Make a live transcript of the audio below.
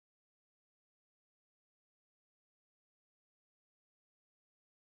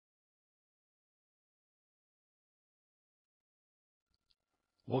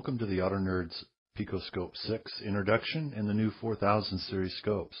Welcome to the AutoNerd's PicoScope 6 introduction and the new 4000 series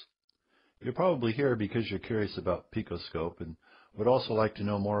scopes. You're probably here because you're curious about PicoScope and would also like to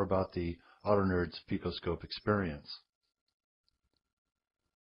know more about the AutoNerd's PicoScope experience.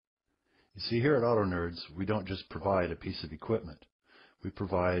 You see, here at AutoNerd's, we don't just provide a piece of equipment. We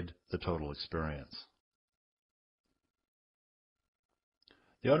provide the total experience.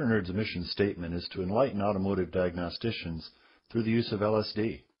 The AutoNerd's mission statement is to enlighten automotive diagnosticians through the use of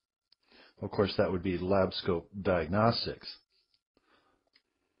LSD. Of course, that would be lab scope diagnostics.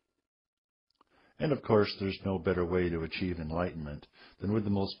 And of course, there's no better way to achieve enlightenment than with the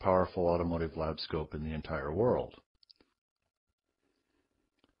most powerful automotive lab scope in the entire world.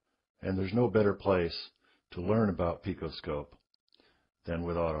 And there's no better place to learn about PicoScope than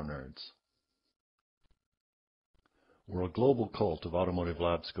with AutoNerd's. We're a global cult of automotive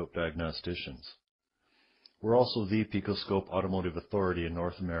lab scope diagnosticians. We're also the PicoScope automotive authority in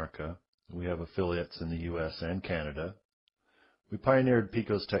North America. We have affiliates in the US and Canada. We pioneered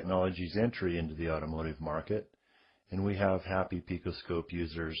Pico Technology's entry into the automotive market, and we have happy PicoScope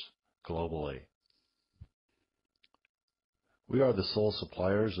users globally. We are the sole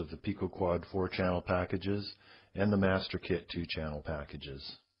suppliers of the Pico Quad 4-channel packages and the Master Kit 2-channel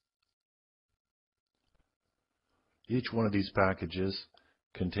packages. Each one of these packages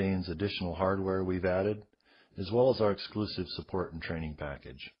contains additional hardware we've added, as well as our exclusive support and training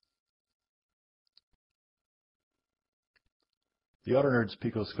package. The AutoNerd's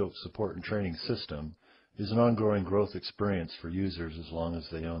PicoScope support and training system is an ongoing growth experience for users as long as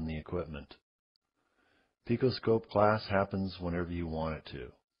they own the equipment. PicoScope class happens whenever you want it to.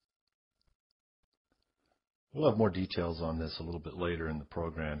 We'll have more details on this a little bit later in the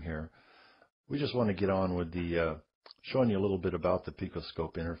program here. We just want to get on with the showing you a little bit about the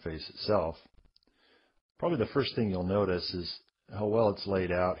PicoScope interface itself. Probably the first thing you'll notice is how well it's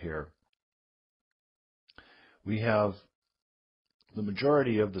laid out here. We have the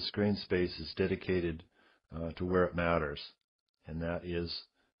majority of the screen space is dedicated to where it matters, and that is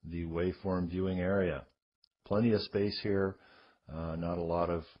the waveform viewing area. Plenty of space here, not a lot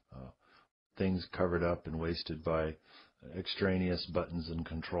of things covered up and wasted by extraneous buttons and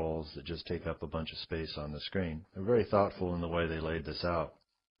controls that just take up a bunch of space on the screen. They're very thoughtful in the way they laid this out.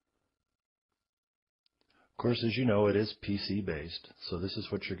 Of course, as you know, it is PC based, so this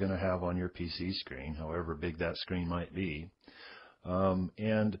is what you're going to have on your PC screen, however big that screen might be.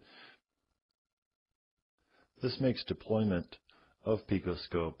 And this makes deployment of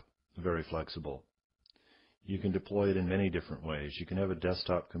PicoScope very flexible. You can deploy it in many different ways. You can have a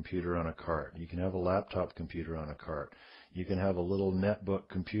desktop computer on a cart. You can have a laptop computer on a cart. You can have a little netbook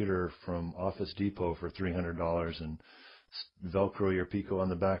computer from Office Depot for $300 and Velcro your Pico on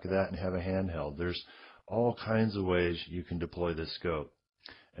the back of that and have a handheld. There's all kinds of ways you can deploy this scope.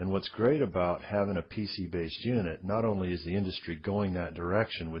 And what's great about having a PC-based unit, not only is the industry going that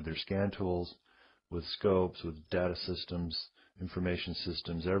direction with their scan tools, with scopes, with data systems, information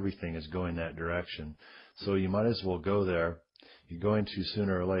systems, everything is going that direction. So you might as well go there. You're going to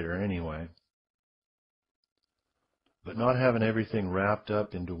sooner or later anyway. But not having everything wrapped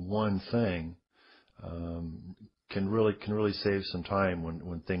up into one thing can really save some time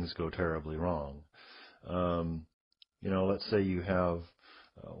when things go terribly wrong. Let's say you have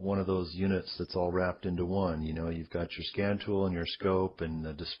one of those units that's all wrapped into one. You've got your scan tool and your scope and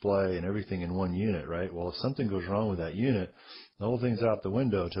the display and everything in one unit, right? Well, if something goes wrong with that unit, the whole thing's out the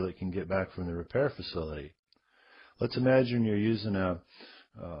window till it can get back from the repair facility. Let's imagine you're using a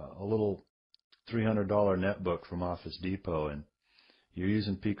little $300 netbook from Office Depot and you're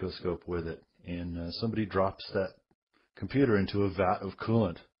using PicoScope with it, and somebody drops that computer into a vat of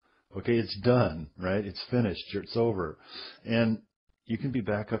coolant. Okay, it's done, right? It's finished. It's over. And you can be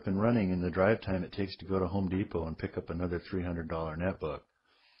back up and running in the drive time it takes to go to Home Depot and pick up another $300 netbook,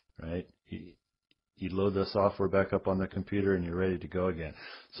 right? You load the software back up on the computer and you're ready to go again.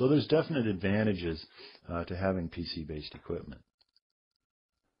 So there's definite advantages to having PC-based equipment.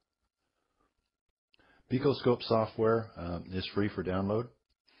 PicoScope software is free for download.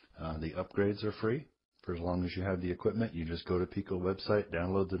 The upgrades are free. For as long as you have the equipment, you just go to Pico website,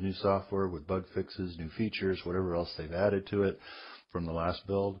 download the new software with bug fixes, new features, whatever else they've added to it from the last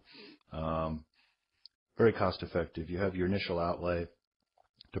build. Very cost effective. You have your initial outlay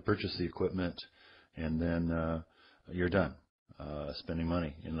to purchase the equipment, and then you're done spending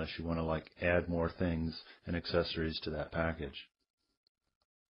money, unless you want to add more things and accessories to that package.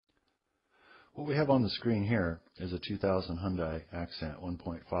 What we have on the screen here is a 2000 Hyundai Accent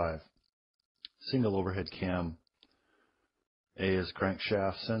 1.5. Single overhead cam. A is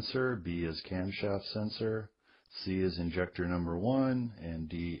crankshaft sensor, B is camshaft sensor, C is injector number 1, and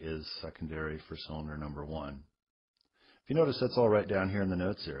D is secondary for cylinder number 1. If you notice, that's all right down here in the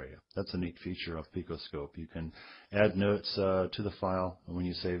notes area. That's a neat feature of PicoScope. You can add notes to the file, and when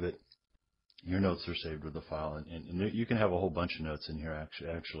you save it, your notes are saved with the file. And you can have a whole bunch of notes in here,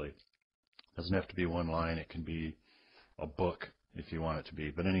 actually. It doesn't have to be one line. It can be a book if you want it to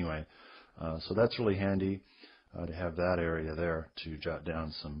be. But anyway, so that's really handy to have that area there to jot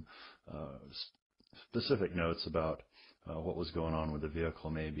down some specific notes about what was going on with the vehicle,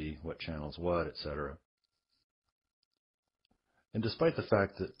 maybe what channels what, etc. And despite the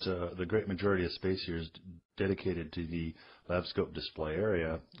fact that the great majority of space here is dedicated to the lab scope display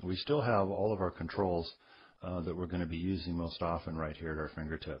area, we still have all of our controls that we're going to be using most often right here at our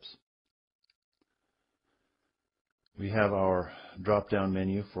fingertips. We have our drop-down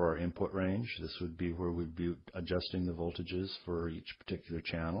menu for our input range. This would be where we'd be adjusting the voltages for each particular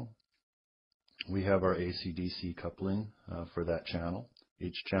channel. We have our AC-DC coupling for that channel.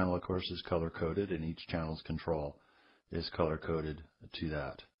 Each channel, of course, is color-coded, and each channel's control is color-coded to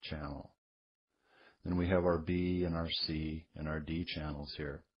that channel. Then we have our B and our C and our D channels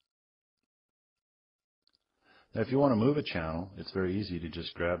here. Now, if you want to move a channel, it's very easy to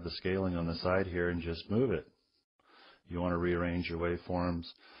just grab the scaling on the side here and just move it. You want to rearrange your waveforms.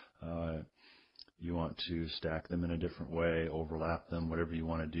 You want to stack them in a different way, overlap them, whatever you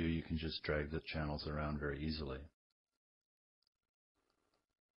want to do, you can just drag the channels around very easily.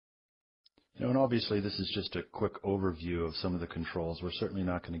 And obviously this is just a quick overview of some of the controls. We're certainly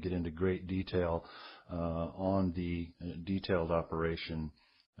not going to get into great detail on the detailed operation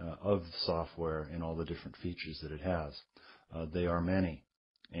of the software and all the different features that it has. They are many.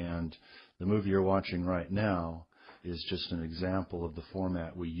 And the movie you're watching right now is just an example of the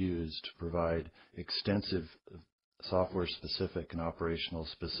format we use to provide extensive software-specific and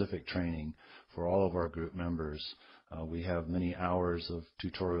operational-specific training for all of our group members. We have many hours of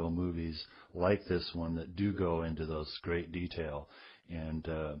tutorial movies like this one that do go into those great detail and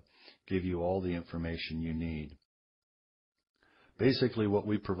give you all the information you need. Basically, what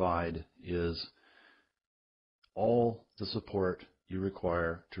we provide is all the support you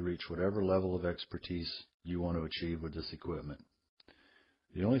require to reach whatever level of expertise you want to achieve with this equipment.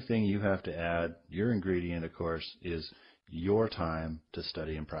 The only thing you have to add, your ingredient, of course, is your time to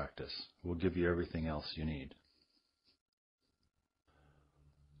study and practice. We'll give you everything else you need.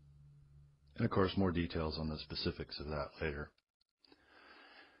 And of course, more details on the specifics of that later.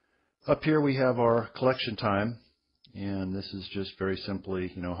 Up here we have our collection time, and this is just very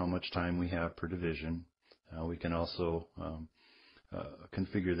simply, how much time we have per division. We can also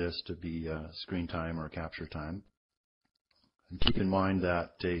configure this to be screen time or capture time. And keep in mind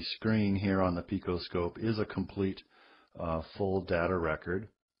that a screen here on the PicoScope is a complete full data record.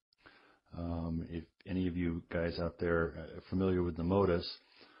 If any of you guys out there are familiar with the MODIS,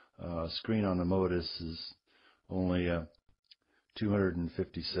 screen on the MODIS is only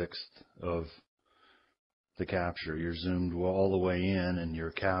 256th of the capture. You're zoomed all the way in, and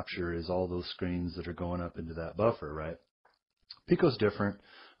your capture is all those screens that are going up into that buffer, right? Pico's different.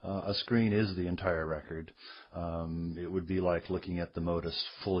 A screen is the entire record. It would be like looking at the MODIS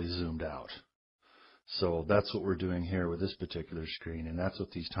fully zoomed out. So that's what we're doing here with this particular screen, and that's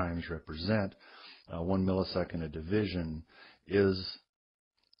what these times represent. 1 millisecond a division is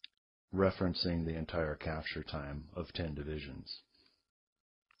referencing the entire capture time of 10 divisions.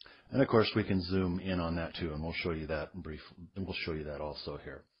 And of course, we can zoom in on that too, and we'll show you that briefly, and we'll show you that also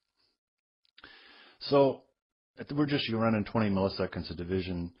here. So we're just running 20 milliseconds a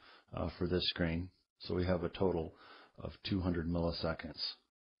division for this screen, so we have a total of 200 milliseconds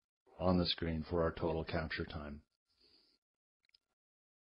on the screen for our total capture time.